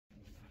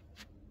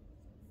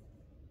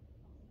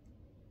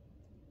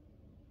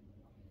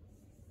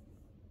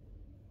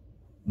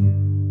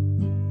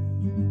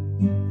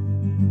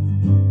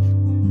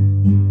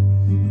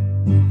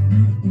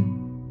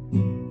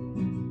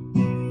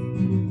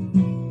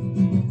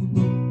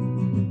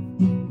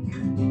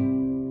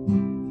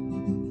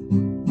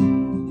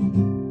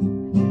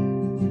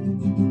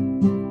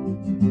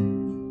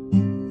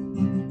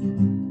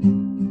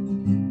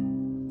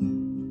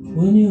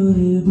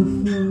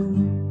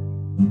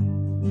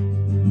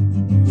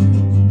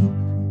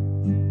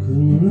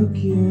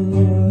looking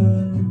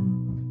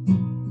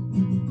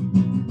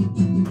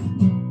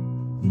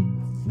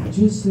at,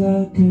 just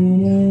like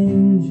an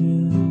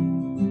angel.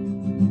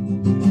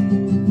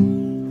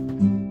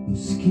 Your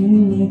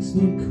skin makes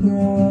me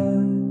cry.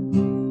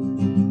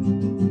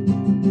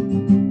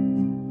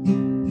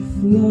 You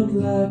float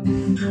like a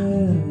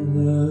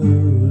feather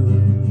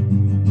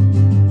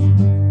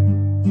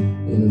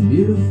in a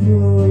beautiful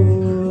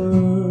world.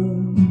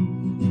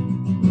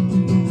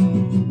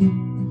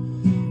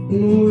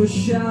 And I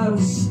wish I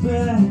was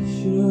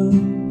special,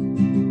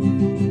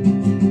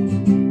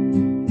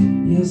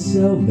 yes,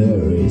 so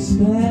very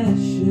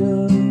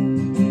special.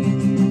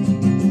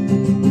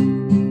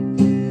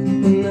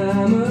 And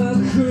I'm a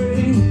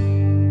creep,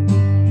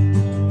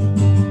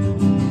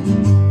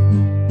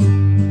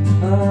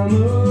 I'm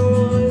a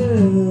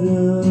widow.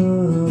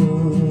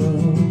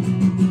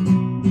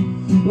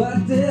 What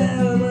the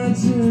hell am I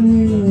doing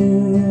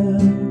here?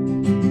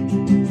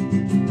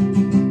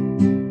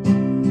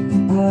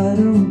 I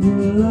don't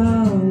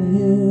belong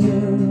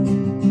here.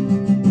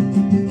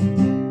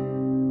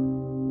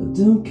 I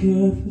don't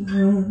care if it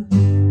hurts.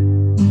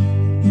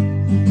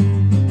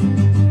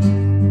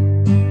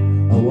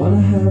 I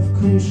wanna have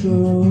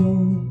control.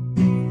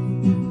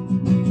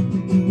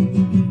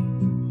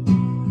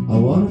 I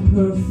want a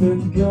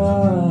perfect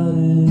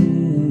body.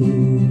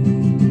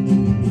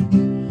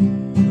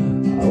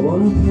 I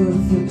want a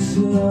perfect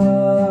soul.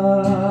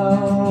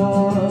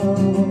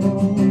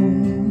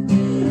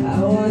 I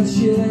want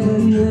you to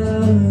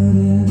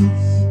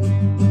notice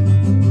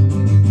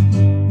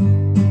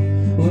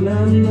when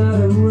I'm not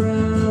around.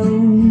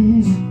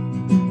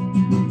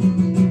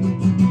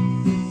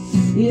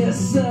 You're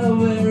so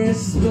very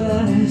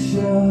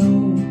special.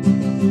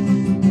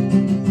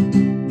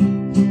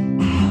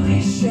 I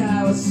wish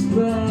I was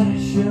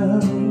special,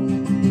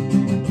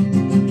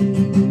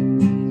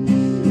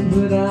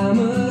 but I'm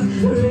a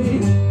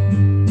creep.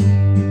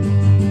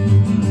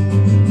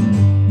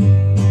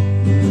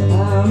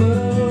 I'm a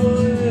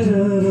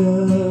widow.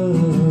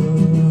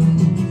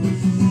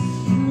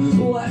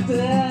 What the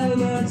hell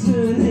am I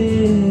doing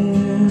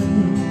here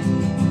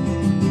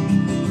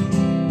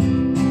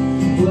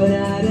when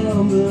I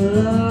don't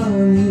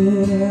belong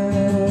here?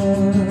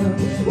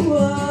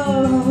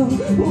 Whoa,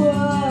 whoa,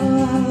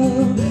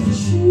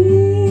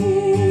 she's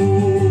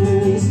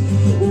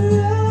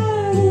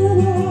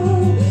running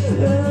out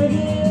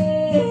again.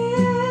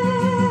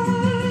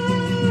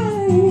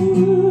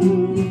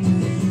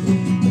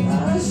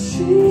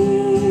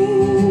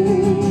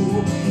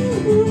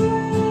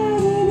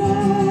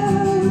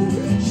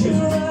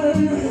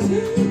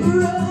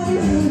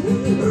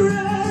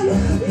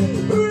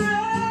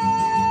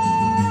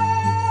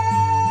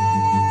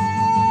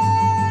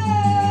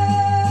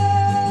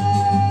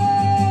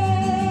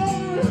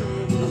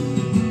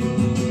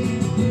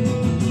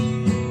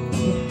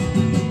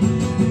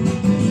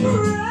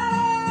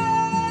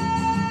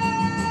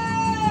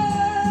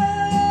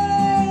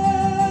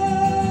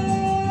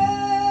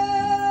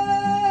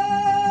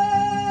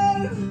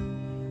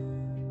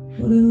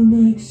 Whatever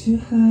makes you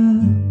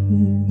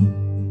happy,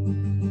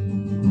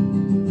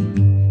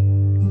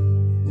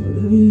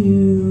 whatever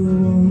you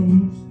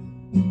want.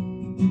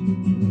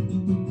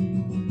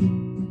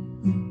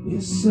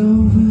 You're so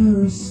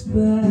very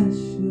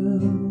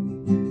special.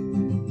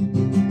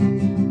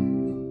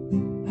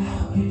 I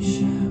wish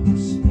I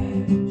was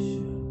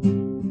special,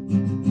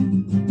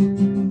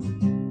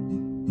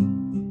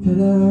 but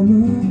I'm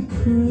a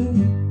creep.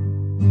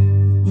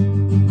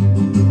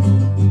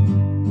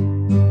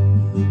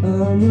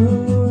 I'm a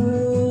widow.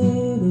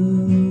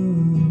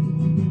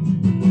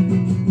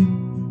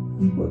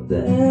 What the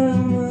hell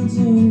am I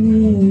doing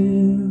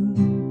here?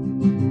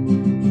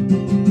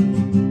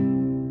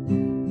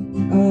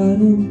 I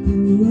don't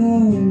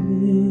belong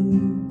here.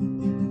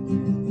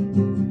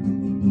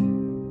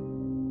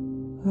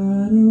 I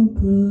don't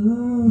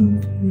belong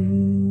here.